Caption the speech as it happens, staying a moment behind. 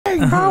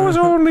kidding. I was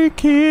only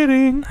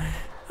kidding.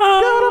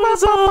 I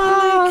was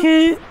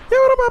only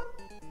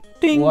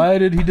kidding. Why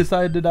did he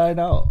decide to die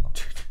now?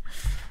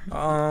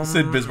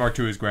 Said Bismarck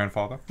to his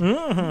grandfather.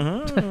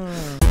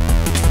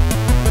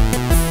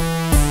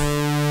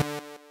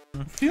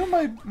 Feel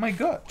my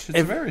gut.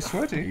 It's very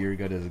sweaty. Your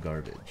gut is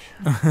garbage.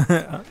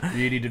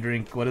 You need to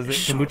drink, what is it,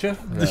 kombucha?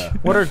 Yeah.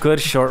 What are good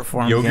short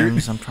form Yogurt?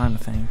 games? I'm trying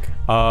to think.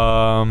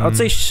 I'd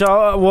say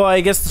well,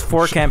 I guess it's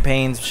 4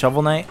 campaigns.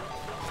 Shovel Knight.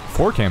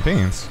 4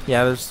 campaigns?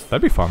 Yeah, there's...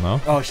 That'd be fun, though.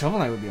 Oh, Shovel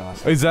Knight would be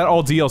awesome. Is that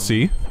all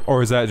DLC?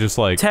 Or is that just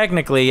like...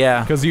 Technically,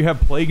 yeah. Because you have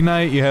Plague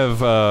Knight, you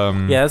have...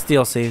 yeah, that's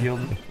DLC.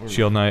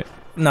 Shield Knight.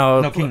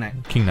 No, King Knight.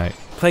 King Knight.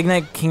 Plague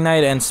Knight, King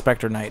Knight, and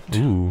Spectre Knight.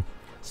 Ooh.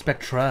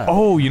 Spectra.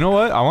 Oh, you know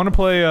what? I want to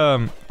play,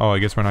 oh, I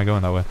guess we're not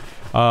going that way.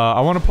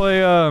 I want to play,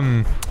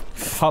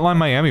 Hotline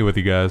Miami with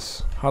you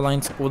guys.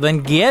 Hotlines. Well, then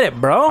get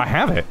it, bro. I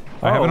have it.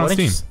 I have it on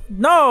Steam.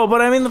 No,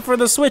 but I mean for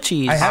the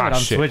Switchies. I have it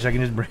on shit. Switch. I can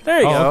just bring. There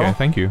you go. Okay,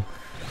 thank you.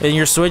 And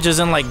your Switch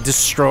isn't like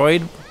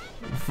destroyed.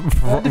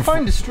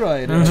 Define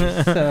destroyed.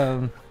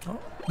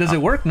 Does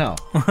it work? No.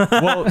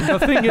 Well, the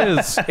thing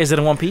is it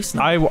in one piece?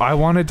 No. I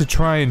wanted to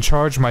try and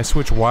charge my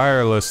Switch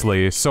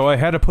wirelessly, so I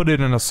had to put it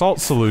in a salt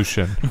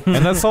solution,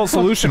 and that salt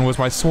solution was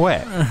my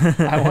sweat.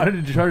 I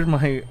wanted to charge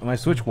my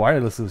Switch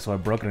wirelessly, so I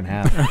broke it in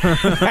half.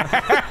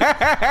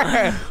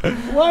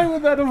 Why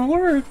would that have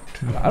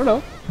worked? I don't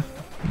know.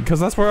 Because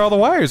that's where all the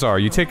wires are.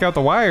 You take out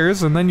the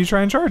wires, and then you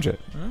try and charge it.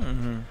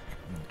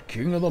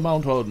 King of the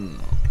Mountain.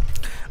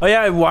 Oh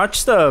yeah, I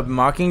watched the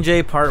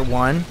Mockingjay Part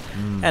 1,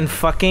 and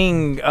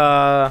fucking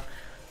the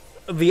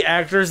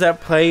actors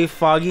that play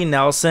Foggy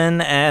Nelson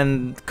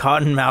and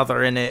Cottonmouth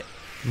are in it.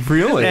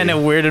 Really? And it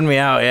weirded me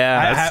out.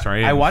 Yeah, That's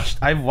strange.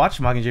 I've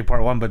watched Mockingjay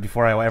Part 1, but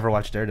before I ever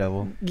watched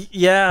Daredevil.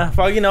 Yeah,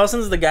 Foggy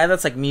Nelson's the guy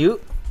that's like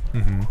mute.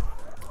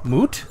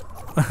 Moot?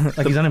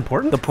 Like he's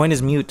unimportant? The point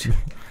is mute.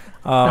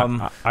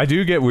 I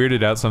do get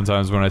weirded out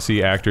sometimes when I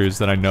see actors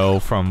that I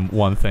know from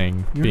one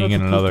thing being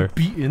in another.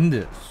 Be in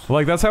this.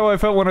 Like that's how I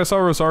felt when I saw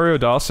Rosario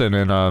Dawson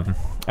in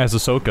as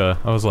Ahsoka.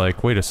 I was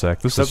like, wait a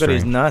sec, this is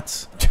strange. These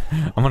nuts.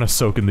 I'm gonna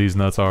soak in these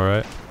nuts, all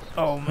right.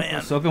 Oh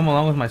man. Soak them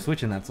along with my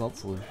Switch in that salt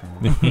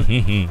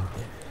solution.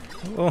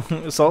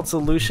 Salt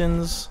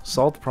solutions,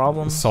 salt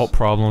problems. Salt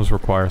problems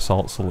require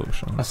salt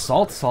solutions. A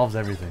salt solves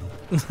everything.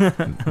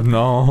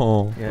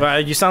 No. Yeah. Well,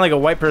 you sound like a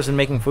white person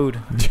making food.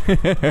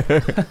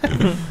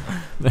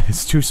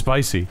 It's too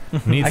spicy.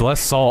 It needs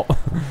less salt.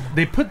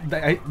 They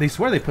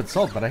swear they put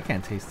salt, but I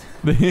can't taste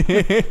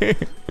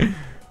it.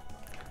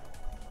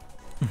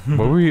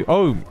 What were you?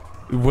 Oh,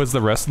 was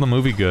the rest of the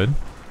movie good?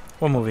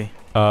 What movie?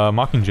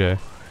 Mockingjay.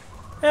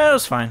 Yeah, it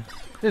was fine.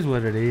 It is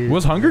what it is.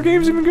 Was Hunger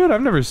Games even good?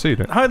 I've never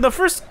seen it. The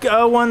first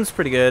one's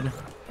pretty good.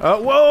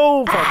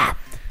 Whoa! Fuck.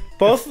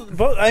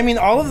 Both. I mean,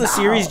 all of the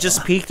series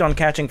just peaked on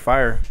Catching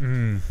Fire.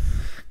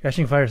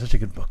 Catching Fire is such a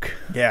good book.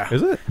 Yeah.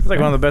 Is it? It's like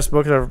one of the best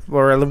books, or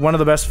one of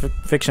the best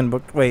fiction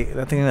books. Wait,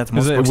 I think that's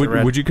most books I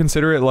read. Would you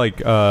consider it like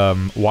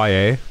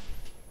YA,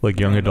 like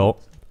young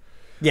adult?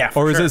 Yeah.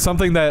 Or is it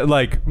something that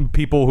like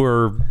people who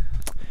are,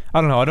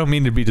 I don't know. I don't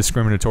mean to be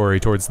discriminatory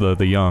towards the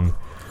young.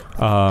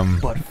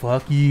 But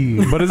fuck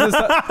you. But is this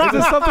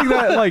something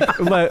that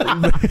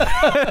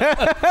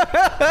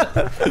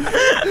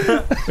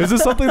is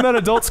this something that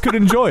adults could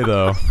enjoy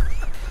though?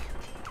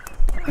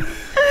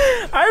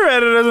 I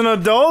read it as an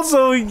adult,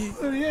 so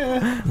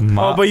Yeah.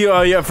 oh, but you,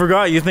 I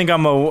forgot. You think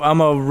I'm a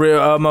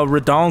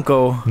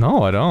redonko?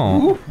 No, I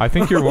don't. I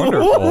think you're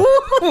wonderful. I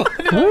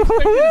didn't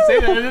expect you to say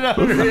that. I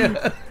didn't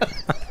know.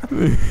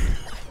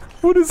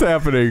 What is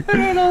happening? I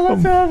don't know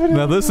what's happening.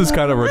 Now this is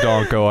kind of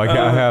redonko.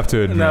 I have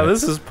to admit. Now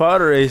this is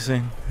pod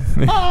racing.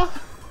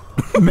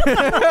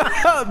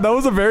 That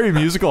was a very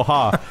musical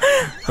ha.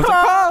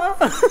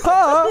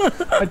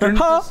 I turned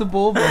into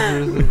Sebulba.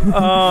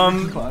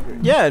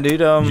 Yeah,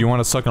 dude. You want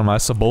to suck on my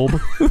sabulb?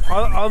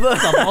 all the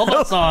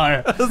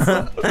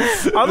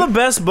Bulbasaur. all the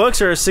best books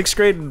are a 6th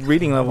grade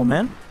reading level,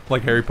 man.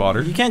 Like Harry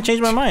Potter? You can't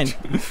change my mind.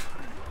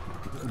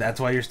 That's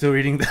why you're still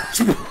reading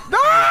this.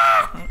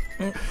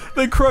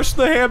 They crushed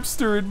the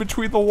hamster in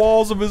between the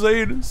walls of his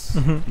anus.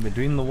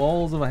 Between the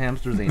walls of a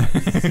hamster's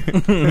anus.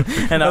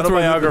 And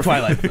autobiography.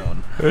 Twilight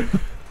Zone.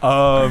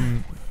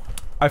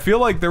 I feel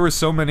like there were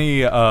so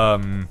many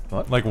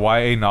like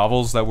YA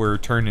novels that were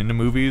turned into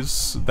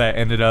movies that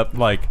ended up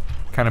like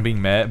kind of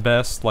being met at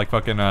best, like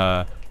fucking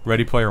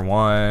Ready Player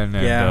One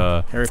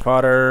and Harry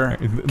Potter.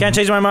 Can't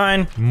change my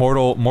mind.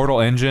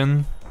 Mortal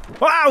Engine.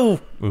 Wow!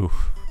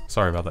 Oof.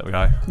 Sorry about that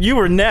guy. You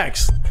were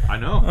next. I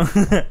know.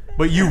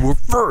 But you were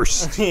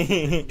first.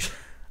 Yeah,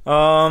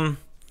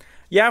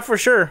 for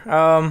sure.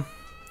 God,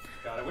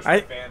 I wish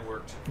my fan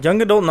worked.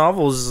 Young adult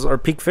novels are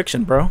peak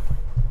fiction, bro.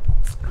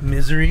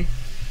 Misery.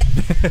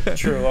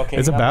 True, okay.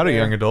 It's about a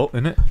young adult,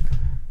 isn't it?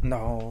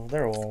 No,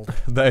 they're old.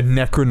 The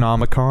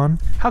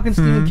Necronomicon. How can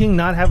Stephen King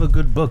not have a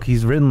good book?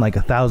 He's written like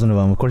 1,000 of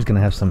them. Of course he's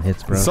gonna have some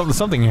hits, bro.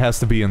 Something has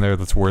to be in there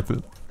that's worth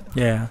it.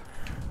 Yeah.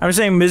 I'm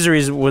saying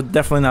Misery was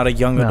definitely not a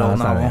young adult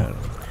novel.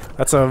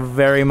 That's a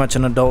very much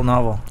an adult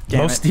novel.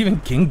 Damn Most it. Stephen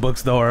King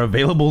books though are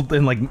available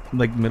in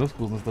like middle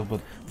schools and stuff,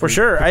 but For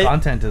sure, the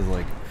content is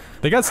like.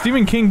 They got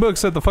Stephen King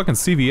books at the fucking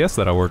CVS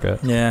that I work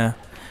at. Yeah,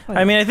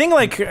 I mean, I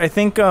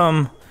think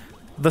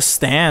The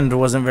Stand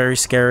wasn't very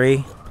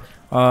scary.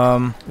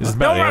 Is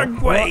bad,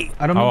 yeah? Wait.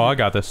 I don't. Mean, I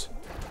got this.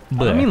 I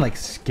don't mean like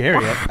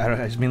scary.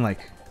 I just mean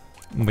like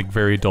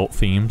very adult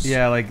themes.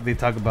 Yeah, like they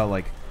talk about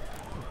like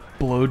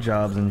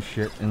blowjobs and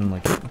shit, and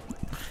like,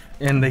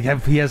 and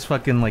he has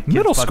fucking like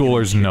middle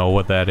schoolers know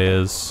what that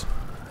is.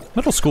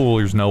 Middle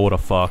schoolers know what a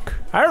fuck.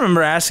 I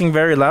remember asking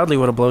very loudly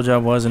what a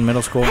blowjob was in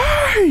middle school.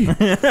 Hey!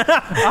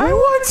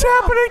 What's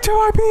happening to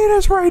my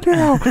penis right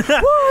now? Why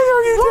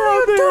are you down there? What are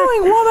you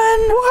doing, woman?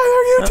 Why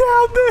are you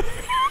down there?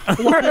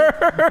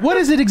 What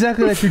is it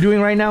exactly that you're doing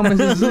right now,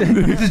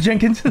 Mrs.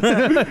 Jenkins?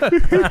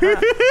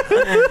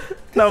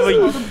 No,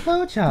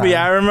 but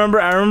yeah, I remember.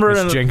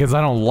 Miss Jenkins,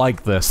 I don't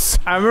like this.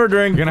 I remember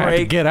during You're gonna have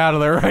to get out of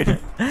there right now.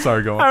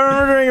 Sorry, go on. I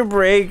remember during a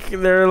break,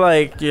 they're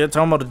like, "You're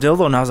talking about a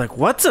dildo," and I was like,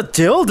 "What's a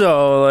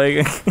dildo?"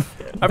 Like,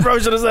 I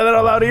probably should have said that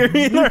out loud here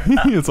either.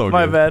 It's all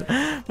My good.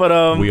 bad.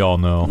 But we all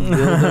know.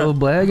 Dildo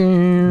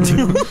blagging.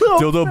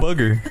 Dildo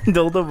bugger.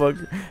 Dildo bug.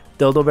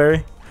 Dildo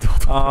berry.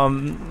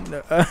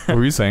 What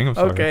were you saying? I'm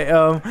sorry. Okay.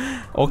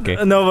 Okay.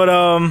 No,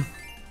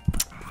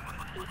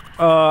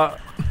 but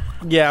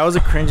yeah, I was a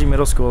cringy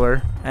middle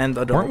schooler and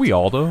adult. Weren't we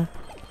all though?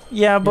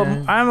 Yeah, but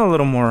Yeah. I'm a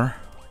little more.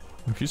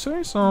 If you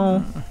say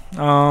so. Hold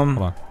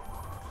on.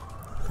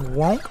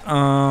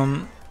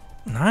 Wonk.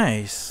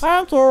 Nice.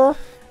 Thank you.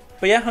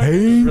 But yeah,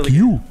 Thank really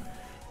you.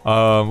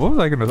 What was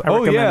I gonna say? I Oh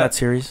recommend yeah, that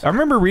series. I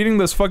remember reading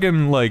this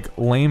fucking like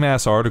lame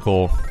ass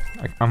article.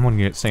 I'm gonna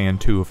get saying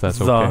too if that's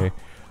okay.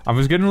 I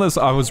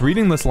was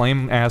reading this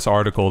lame ass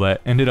article that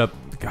ended up.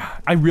 God,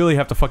 I really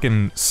have to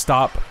fucking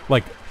stop.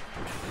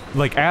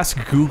 Like ask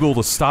Google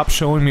to stop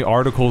showing me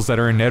articles that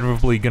are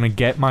inevitably gonna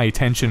get my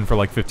attention for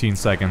like 15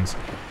 seconds.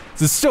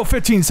 It's still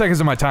 15 seconds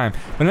of my time.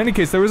 But in any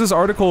case, there was this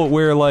article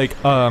where like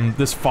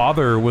this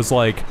father was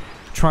like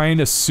trying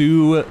to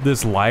sue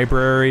this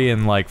library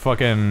in like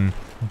fucking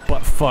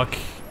buttfuck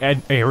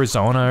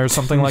Arizona or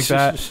something like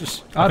that.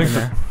 I've been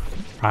there.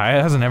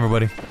 Hasn't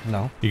everybody?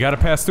 No. You gotta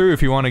pass through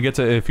if you want to get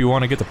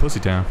to Pussy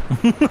Town.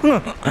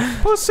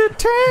 Pussy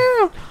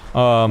Town.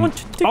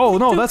 Oh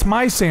no, that's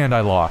my sand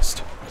I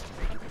lost.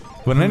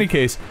 But in any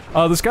case,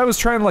 this guy was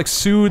trying to like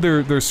sue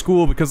their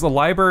school because the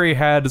library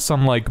had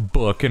some like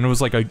book, and it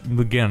was like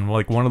again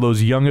like one of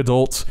those young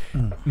adults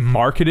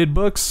marketed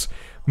books,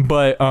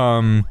 but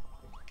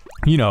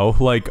you know,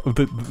 like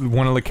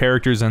one of the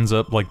characters ends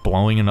up like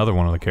blowing another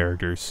one of the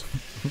characters.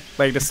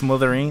 Like the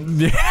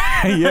Slytherin.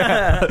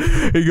 Yeah.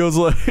 He goes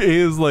like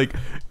it's like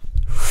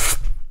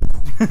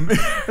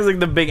It's like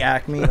the big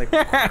Acme. Like.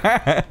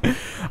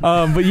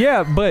 But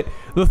yeah, but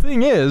the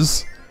thing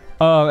is,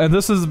 and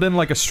this has been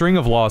like a string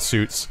of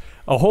lawsuits.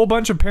 A whole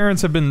bunch of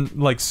parents have been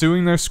like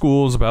suing their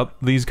schools about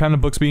these kind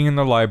of books being in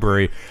their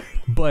library,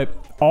 but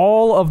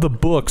all of the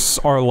books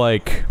are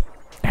like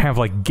have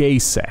like gay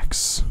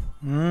sex.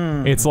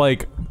 It's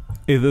like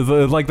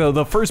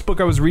the first book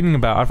I was reading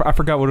about, I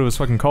forgot what it was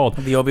fucking called.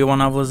 The Obi-Wan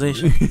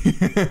novelization.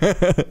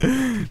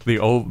 the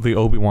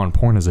Obi-Wan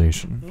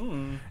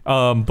pornization.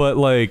 But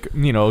like,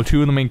 you know,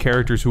 two of the main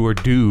characters who are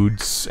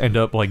dudes end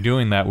up like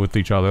doing that with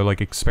each other,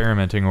 like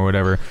experimenting or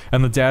whatever.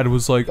 And the dad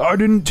was like, I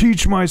didn't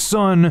teach my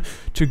son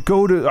to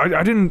go to,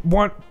 I didn't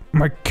want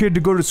my kid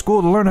to go to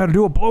school to learn how to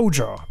do a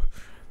blowjob.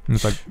 And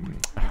it's like,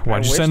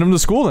 why'd you send him to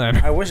school then?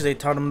 I wish they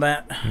taught him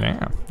that.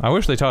 Yeah, I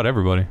wish they taught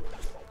everybody.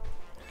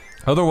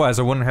 Otherwise,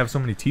 I wouldn't have so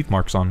many teeth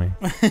marks on me.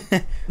 Look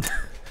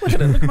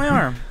at it, look at my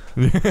arm.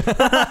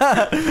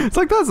 It's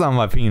like, that's not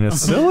my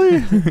penis,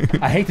 silly.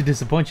 I hate to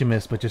disappoint you,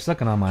 miss, but you're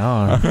sucking on my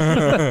arm.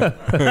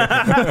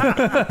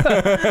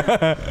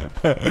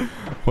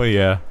 Well,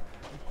 yeah.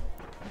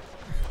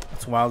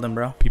 It's wildin',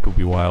 bro. People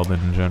be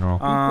wildin' in general.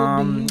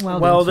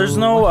 Well, there's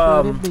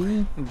no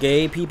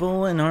gay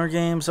people in our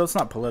game, so it's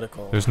not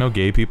political. There's no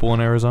gay people in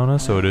Arizona,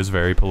 so it is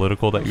very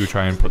political that you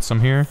try and put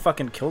some here.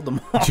 Fucking killed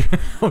them all.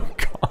 Oh,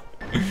 God.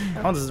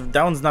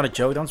 That one's not a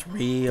joke, that one's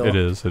real. It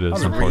is,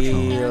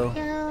 unfortunately.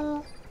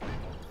 Real.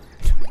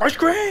 Ice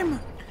cream!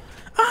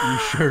 You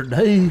sure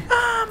do.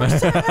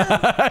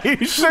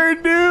 You sure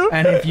do.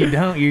 And if you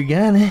don't, you're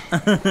gonna.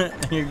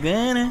 You're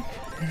gonna.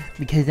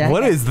 Because I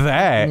what is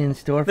that? in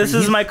store for This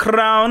is my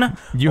crown.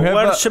 You have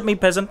worship me,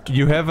 peasant.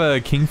 You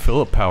have King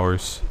Philip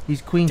powers.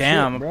 He's queen.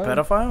 Damn, shit, bro.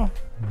 pedophile.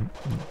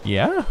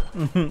 Yeah.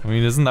 I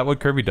mean, isn't that what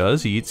Kirby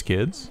does? He eats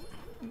kids.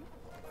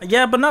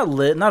 Yeah, but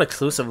not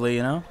exclusively,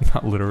 you know.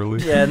 Not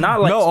literally. Yeah,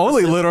 not like. No,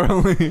 only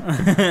literally.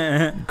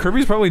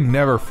 Kirby's probably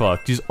never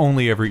fucked. He's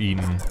only ever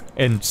eaten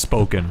and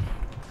spoken.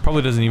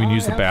 Probably doesn't even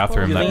use the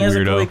bathroom. You That think he has a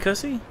weirdo.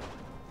 cussy?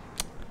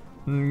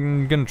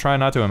 I'm gonna try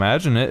not to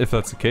imagine it if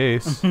that's the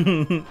case.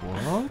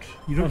 What?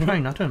 You don't try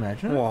not to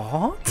imagine it?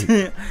 What?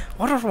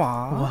 What?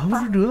 Why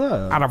would you do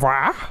that? Au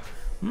revoir.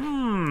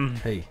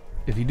 Hey,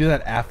 if you do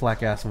that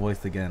Affleck ass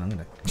voice again, I'm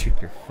gonna kick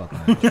your fucking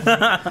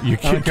ass. You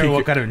I don't care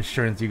what kind of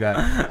insurance you got.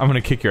 I'm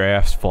gonna kick your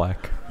ass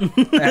flack.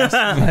 Ass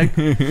flack.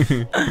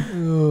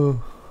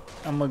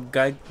 I'm a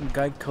guy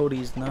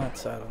Cody's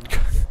nuts. I don't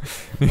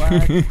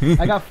know.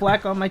 I got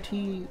flack on my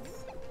teeth.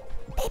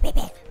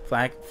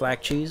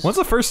 Flack cheese. When's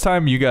the first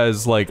time you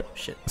guys like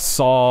Shit.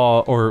 saw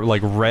or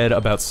like read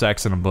about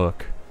sex in a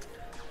book?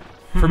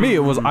 For me,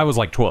 I was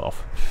like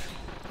 12.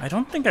 I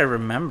don't think I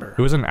remember.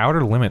 It was an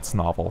Outer Limits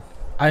novel.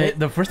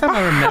 The first time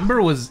I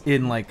remember was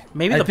in like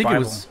Maybe I the think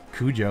Bible. it was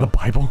Cujo. The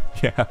Bible?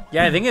 Yeah.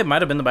 Yeah, I think it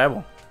might have been the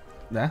Bible.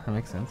 Yeah, that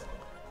makes sense.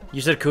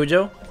 You said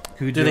Cujo?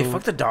 Cujo. Did they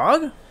fuck the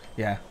dog?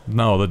 Yeah.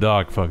 No, the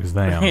dog fucks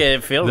them. Yeah,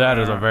 it feels That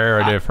is a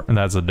very different.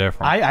 That's a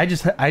different. I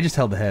just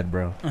held the head,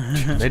 bro.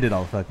 They did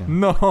all the fucking.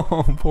 No,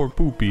 poor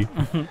Poopy.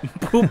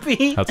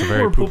 Poopy. That's a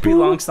very Poor Poopy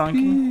long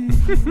stonky.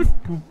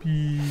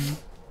 Poopy.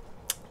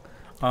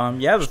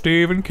 Yeah.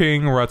 Stephen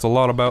King writes a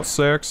lot about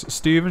sex.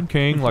 Stephen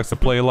King likes to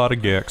play a lot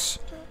of geeks.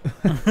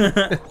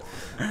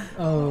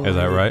 Oh, Is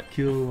that right?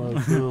 Kill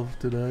myself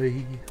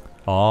today.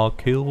 I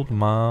killed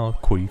my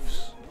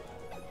queefs.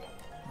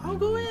 I'll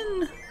go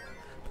in.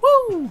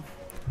 Woo!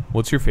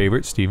 What's your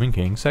favorite Stephen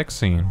King sex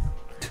scene?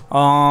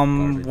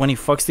 When he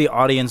fucks the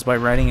audience by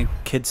writing a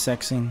kid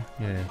sex scene.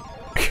 Yeah.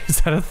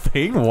 Is that a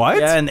thing? What?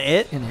 Yeah, and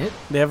it. In it?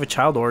 They have a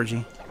child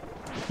orgy.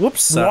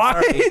 Whoops.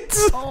 What?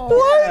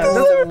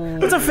 Yeah,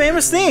 that's a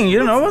famous thing. You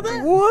don't know about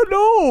that? What?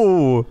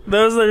 No.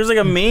 There's like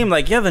a meme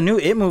like, yeah, the new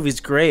It movie's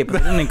great, but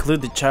it didn't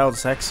include the child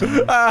sex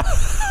scene.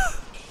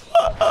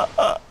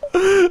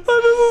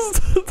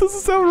 That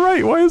doesn't sound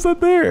right. Why is that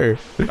there?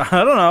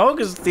 I don't know,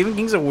 because Stephen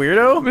King's a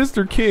weirdo.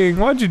 Mr. King,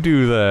 why'd you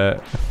do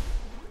that?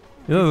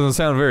 It doesn't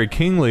sound very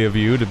kingly of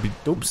you to be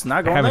Oops,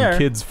 not going having there.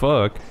 kids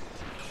fuck.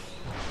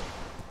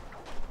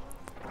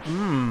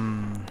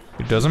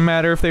 It doesn't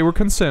matter if they were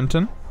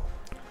consenting.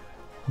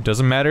 It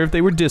doesn't matter if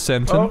they were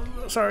dissenting. Oh,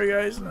 sorry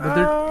guys.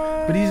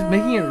 But he's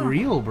making it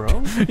real,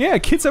 bro. Yeah,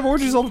 kids have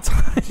orgies all the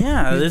time.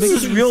 Yeah, this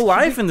is real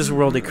life in this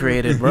world they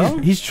created, bro.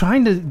 He's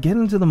trying to get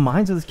into the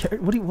minds of this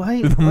character.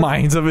 Why? The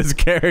minds of his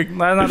character.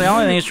 That's not the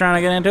only thing he's trying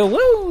to get into.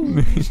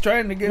 Woo! He's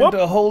trying to get into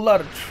a whole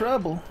lot of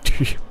trouble.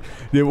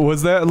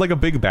 Was that like a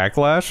big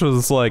backlash? It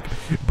was like,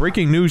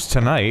 breaking news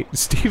tonight,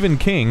 Stephen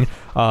King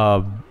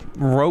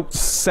wrote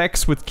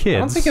sex with kids. I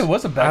don't think it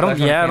was a bad. I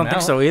don't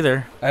think so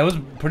either. It was a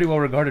pretty well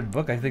regarded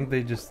book. I think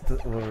they just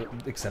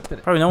accepted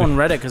it. Probably no one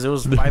read it because it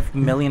was 5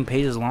 million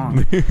pages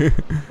long.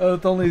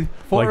 It's only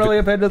 4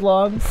 million pages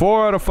long.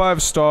 4 out of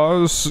 5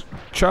 stars.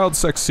 Child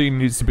sex scene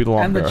needs to be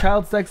longer. And the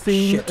child sex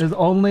scene is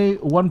only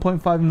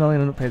 1.5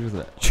 million pages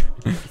thick.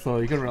 So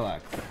you can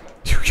relax.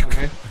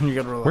 Okay? You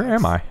gotta relax. Where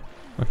am I?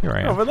 Oh, here I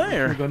am. Over You're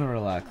there. gonna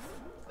relax.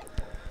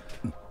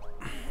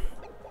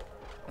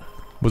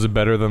 Was it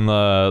better than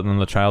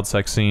the child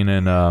sex scene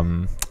in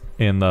the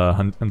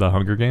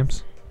Hunger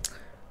Games?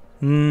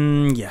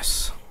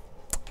 Yes.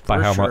 By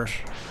For how sure.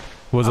 much?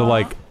 Was it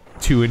like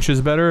 2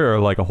 inches better or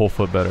like a whole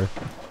foot better?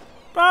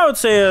 I would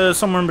say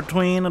somewhere in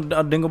between a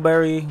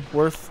dingleberry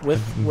with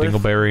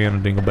Dingleberry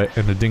and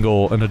a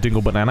dingle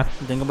banana.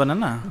 dingle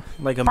banana,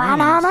 like a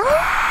banana.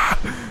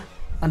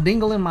 A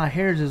dingle in my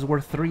hairs is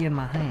worth 3 in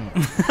my hand.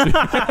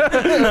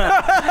 And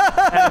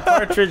a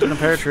partridge in a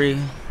pear tree.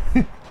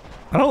 I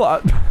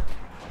don't.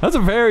 That's a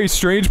very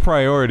strange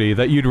priority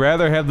that you'd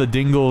rather have the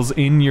dingles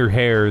in your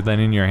hair than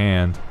in your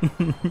hand.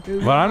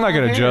 But I'm not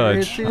gonna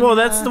judge. Well,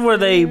 that's where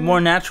they more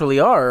naturally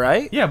are,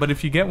 right? Yeah, but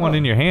if you get one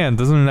in your hand,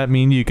 doesn't that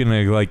mean you can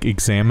like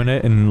examine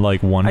it and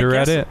like wonder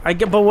at it? I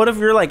get, but what if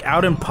you're like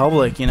out in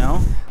public, you know?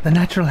 The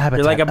natural habitat.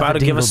 You're like about to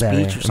give a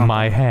speech or something.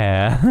 My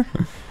hair.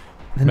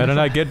 Better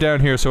not get down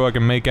here so I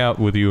can make out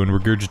with you and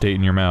regurgitate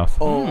in your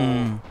mouth.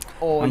 I'm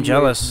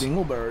jealous.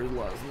 Dingleberries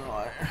last night.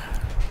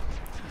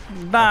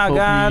 Nah, hope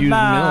God, you use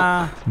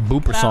nah.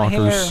 Booper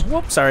sonkers.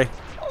 Whoops, sorry.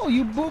 Oh,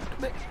 you booped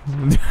me.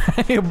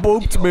 You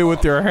booped me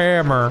with your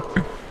hammer.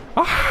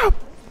 Ah!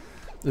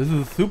 This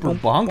is super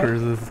bonkers,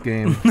 this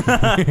game.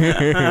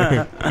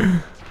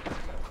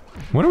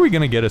 When are we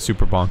gonna get a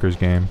Super Bonkers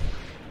game?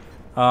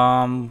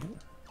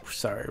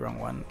 Sorry, wrong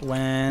one.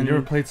 When You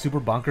ever played Super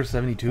Bonkers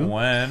 72?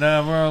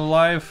 Whenever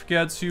life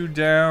gets you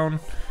down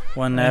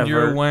whenever and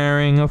you're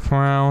wearing a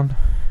frown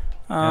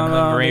and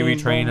the gravy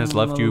train has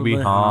left you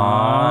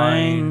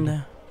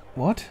behind.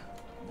 What?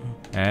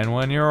 And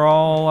when you're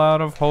all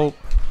out of hope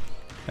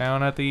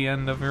down at the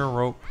end of your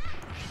rope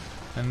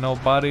and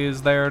nobody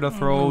is there to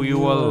throw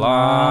you a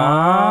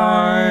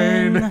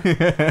line.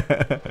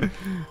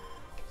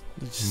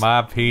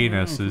 My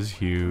penis is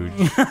huge.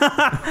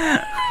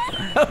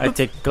 I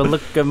take a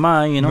look at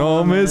my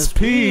Enormous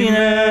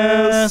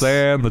penis,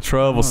 and the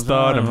trouble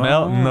started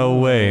melting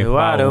away.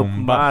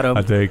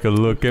 I take a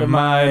look at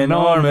my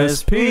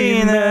enormous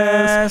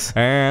penis,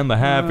 and the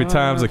happy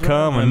times are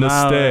coming to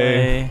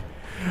stay.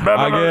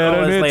 I get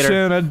an itch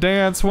and a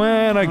dance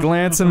when I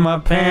glance in my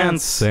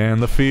pants,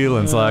 and the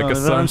feeling's like a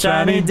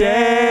sunshiny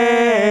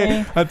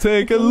day. I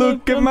take a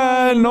look at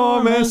my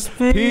enormous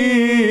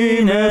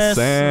penis,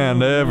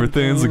 and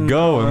everything's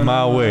going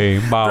my way.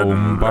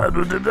 Boom, boom. How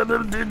to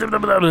figure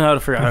out how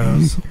it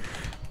goes.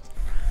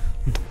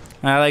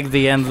 I like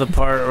the end of the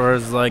part where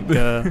it's like,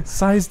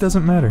 size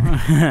doesn't matter.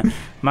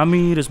 my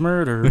meat is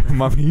murder.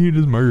 My meat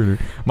is murder.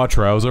 My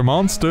trouser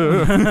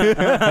monster.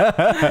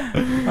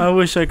 I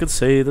wish I could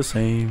say the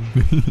same.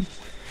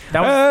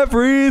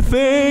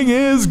 Everything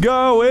is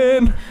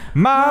going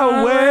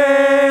my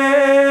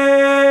way.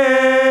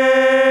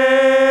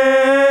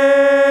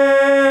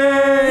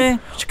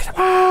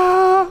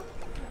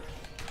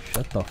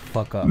 Shut the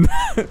fuck up.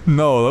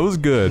 No, that was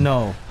good.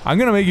 No. I'm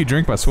gonna make you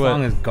drink my The song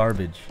sweat. is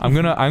garbage. I'm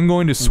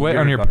going to sweat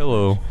You're on your garbage.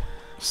 pillow.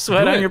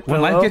 Sweat Do on it. your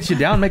pillow. When life gets you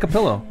down, make a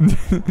pillow.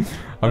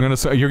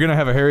 You're gonna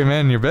have a hairy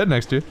man in your bed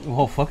next to you.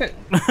 Well, fuck it.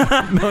 No,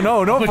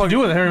 What you do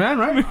with a hairy man,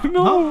 right?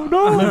 No,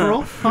 no.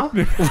 Liberal? Huh?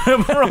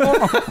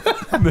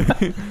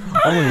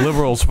 Only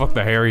liberals fuck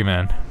the hairy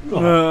man.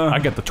 I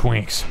get the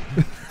twinks.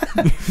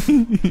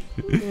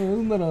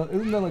 Isn't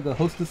that like a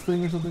hostess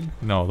thing or something?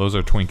 No, those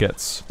are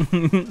twinkettes.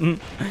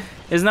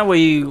 Isn't that what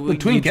you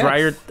Twinkettes. dry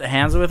your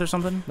hands with or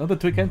something? Don't the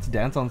Twinkettes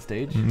dance on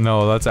stage?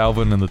 No, that's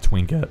Alvin and the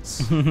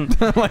Twinkettes.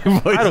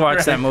 I'd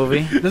watch that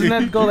movie. Doesn't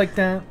that go like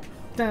that?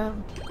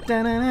 Down,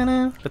 down, down,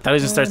 down. I thought he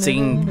was gonna start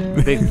singing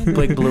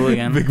Big Blue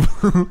again.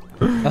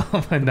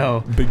 Oh,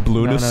 no. Big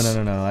blueness.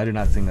 No. I do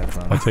not sing that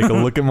song. I'll take a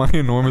look at my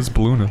enormous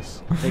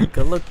blueness. Take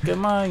a look at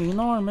my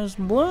enormous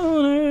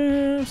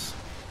blueness.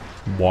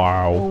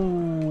 Wow.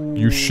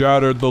 You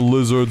shattered the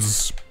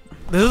lizard's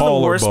This is the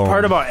worst collarbone.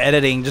 part about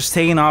editing, just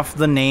taking off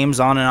the names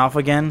on and off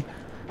again.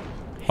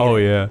 Oh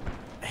yeah.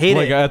 Hate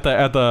Like it.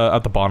 at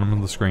the bottom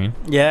of the screen.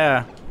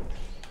 Yeah.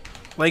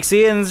 Like,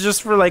 see, and it's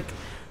just for like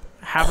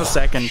half a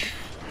second.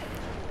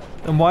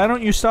 And why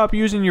don't you stop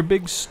using your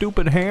big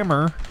stupid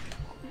hammer?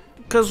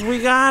 Cause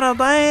we got a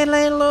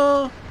daily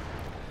look.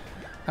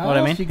 How What I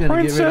else mean? you gonna get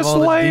rid Princess of all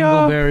the Leia.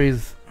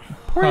 dingleberries?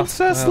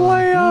 Princess well,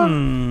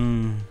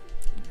 Leia.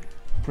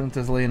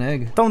 Princess lay an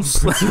egg. Don't.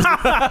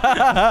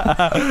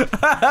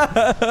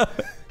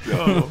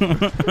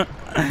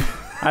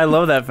 I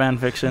love that fan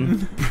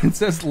fiction.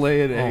 Princess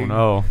lay an egg. Oh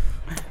no.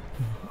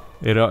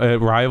 It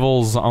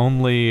rivals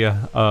only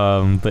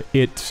the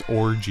It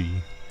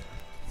orgy.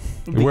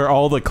 Where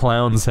all the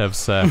clowns have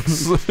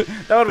sex. That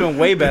would have been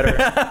way better.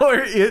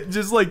 Where it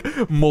just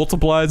like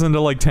multiplies into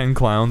like 10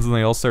 clowns and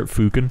they all start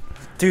fucking.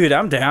 Dude,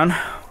 I'm down.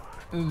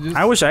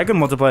 I wish I could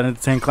multiply it into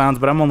 10 clowns,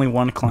 but I'm only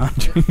one clown.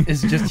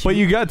 It's just But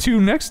you got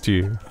 2 next to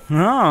you.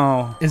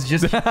 No. it's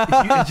just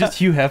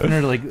Hugh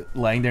Hefner like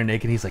lying there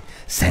naked. He's like,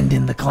 send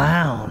in the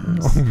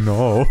clowns. Oh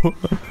no.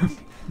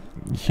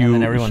 Hugh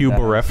then everyone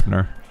dies.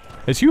 Hefner.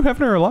 Is Hugh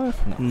Hefner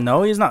alive?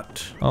 No, he's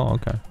not. Oh,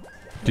 okay.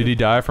 Did he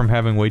die from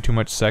having way too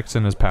much sex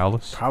in his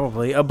palace?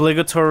 Probably.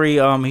 Obligatory,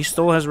 he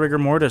still has rigor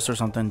mortis or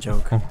something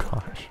joke. Oh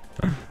gosh.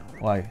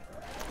 Why?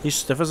 He's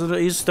stiff as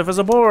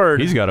a board.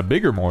 He's got a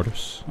bigger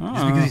mortis.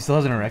 Just because he still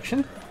has an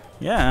erection?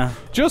 Yeah.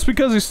 Just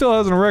because he still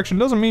has an erection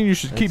doesn't mean you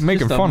should keep It's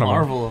making just fun a of him.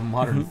 marvel of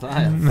modern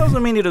science.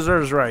 Doesn't mean he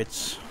deserves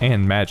rights.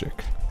 And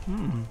magic.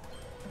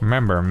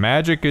 Remember,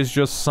 magic is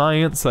just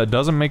science that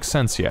doesn't make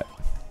sense yet.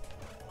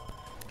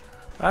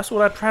 That's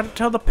what I tried to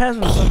tell the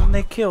peasants and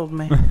they killed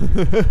me.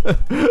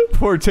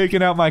 For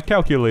taking out my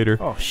calculator.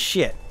 Oh,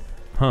 shit.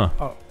 Huh.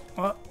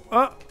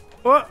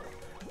 What?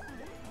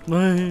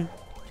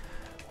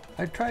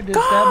 I tried to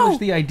establish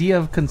the idea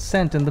of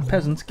consent and the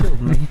peasants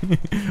killed me.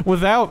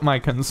 Without my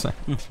consent.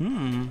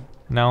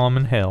 Now I'm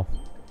in hell.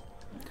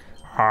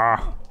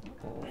 Ah.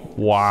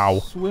 Wow.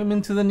 Swim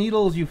into the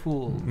needles, you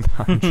fool.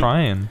 I'm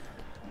trying.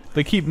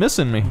 They keep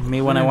missing me.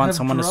 Me when I They want have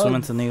someone to swim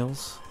drugs. into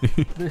needles.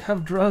 They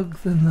have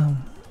drugs in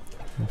them.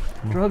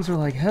 Drugs are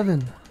like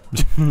heaven.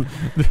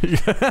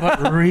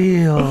 But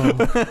real.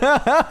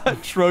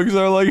 Drugs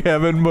are like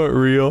heaven but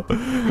real.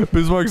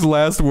 Bismarck's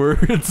last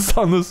words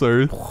on this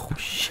earth. Oh,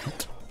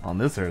 shit. On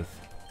this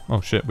earth.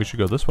 Oh shit, we should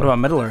go this What way. about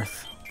Middle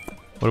Earth?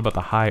 What about the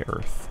high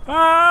earth?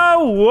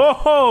 Oh,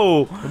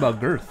 whoa! What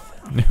about girth?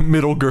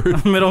 Middle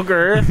girth. Middle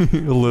Earth?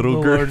 Little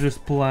The girth.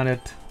 largest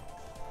planet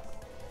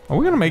Are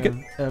we gonna make it?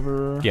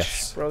 ever.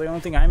 Yes. Bro, the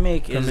only thing I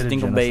make is Committed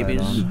dingle genocide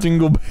babies. on.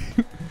 Jingle.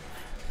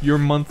 Your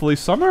monthly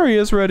summary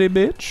is ready,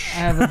 bitch. I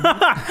haven't.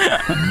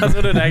 That's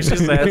what it actually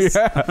says.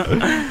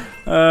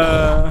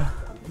 Yeah.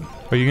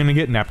 Are you gonna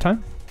get nap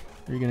time?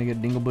 Are you gonna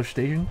get Dinglebush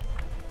Station?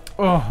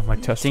 Oh, my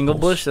testicles. Dingle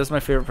Bush, that's my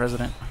favorite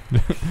president.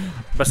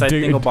 Besides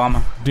Ding- Dingle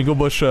Obama.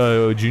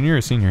 Dinglebush, junior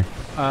or senior?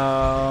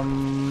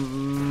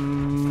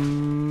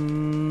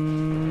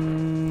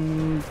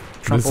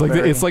 Trump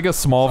It's like a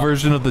small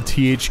version of the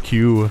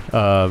THQ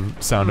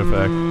sound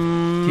effect.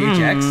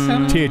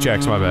 THX?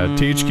 THX, my bad.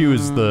 THQ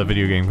is the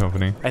video game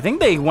company. I think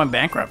they went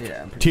bankrupt.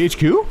 Yeah. I'm pretty-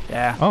 THQ?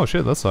 Yeah. Oh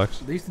shit, that sucks.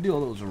 They used to do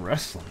all those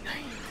wrestling.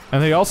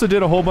 And they also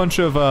did a whole bunch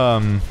of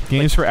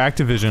games for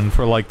Activision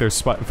for like their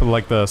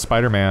the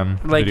Spider-Man.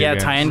 Like, video yeah,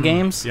 games. tie-in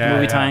games. Yeah,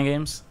 movie yeah. tie-in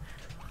games.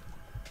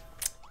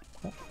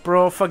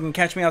 Bro, fucking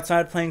catch me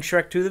outside playing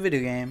Shrek 2, the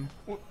video game.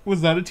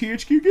 Was that a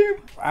THQ game?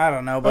 I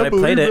don't know, but I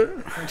played it.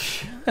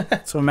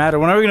 So it matter.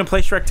 When are we gonna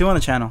play Shrek 2 on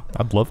the channel?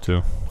 I'd love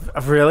to.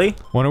 Really?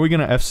 When are we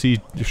gonna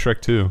FC Shrek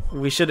 2?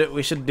 We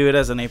should do it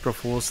as an April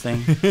Fool's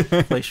thing.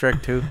 Play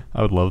Shrek 2.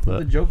 I would love The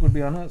that. joke would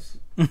be on us.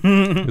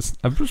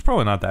 It's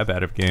probably not that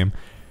bad of a game.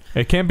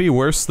 It can't be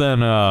worse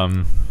than I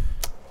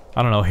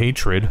don't know,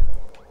 Hatred.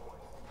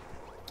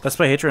 Let's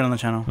play Hatred on the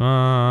channel.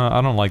 I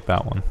don't like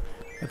that one.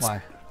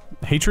 Why?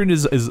 Hatred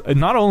is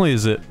not only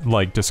is it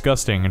like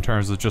disgusting in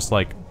terms of just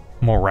like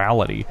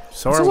morality.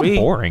 So it's are also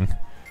we.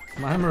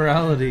 My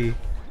morality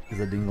is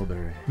a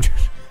dingleberry.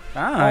 We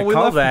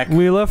callback.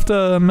 left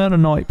Meta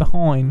Knight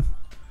behind.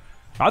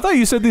 I thought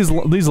you said these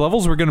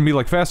levels were gonna be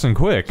like fast and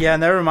quick. Yeah,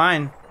 never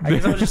mind. I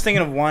guess I was just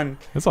thinking of one.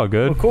 It's all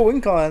good. Well, cool. We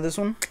can call it this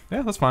one.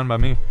 Yeah, that's fine by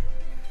me.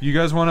 You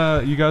guys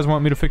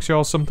want me to fix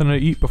y'all something to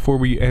eat before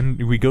we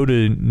go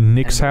to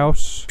Nick's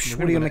house?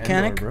 What are you, a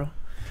mechanic? Endor, bro.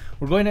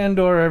 We're going to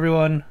Endor,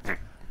 everyone.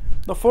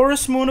 The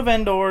forest moon of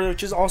Endor,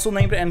 which is also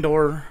named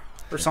Endor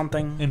or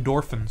something.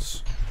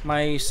 Endorphins.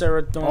 My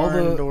serotonin. All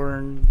the-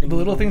 Endor, The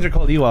little things are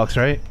called Ewoks,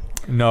 right?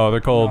 No, they're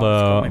called No,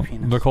 it's called my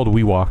penis. they're called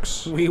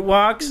Weewoks.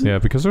 Weewoks? Yeah,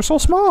 because they're so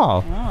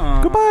small. Oh.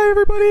 Goodbye,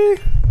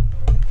 everybody.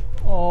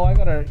 Oh, I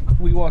got a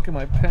Ewok in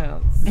my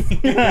pants.